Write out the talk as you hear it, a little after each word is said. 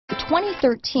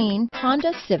2013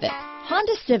 Honda Civic.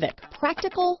 Honda Civic,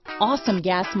 practical, awesome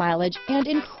gas mileage, and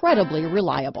incredibly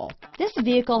reliable. This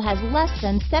vehicle has less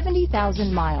than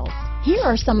 70,000 miles. Here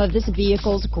are some of this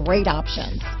vehicle's great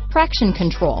options: traction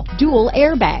control, dual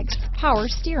airbags, power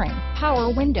steering,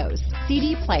 power windows,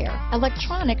 CD player,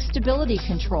 electronic stability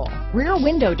control, rear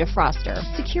window defroster,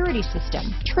 security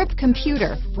system, trip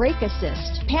computer, brake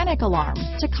assist, panic alarm,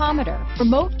 tachometer,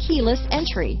 remote keyless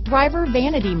entry, driver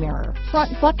vanity mirror,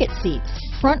 front bucket seats,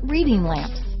 front reading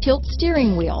lamps, tilt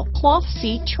steering wheel, cloth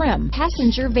seat trim,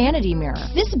 passenger vanity mirror.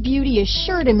 This beauty is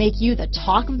sure to make you the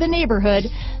talk of the neighborhood,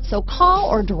 so call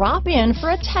or drop in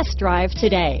for a test drive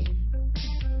today.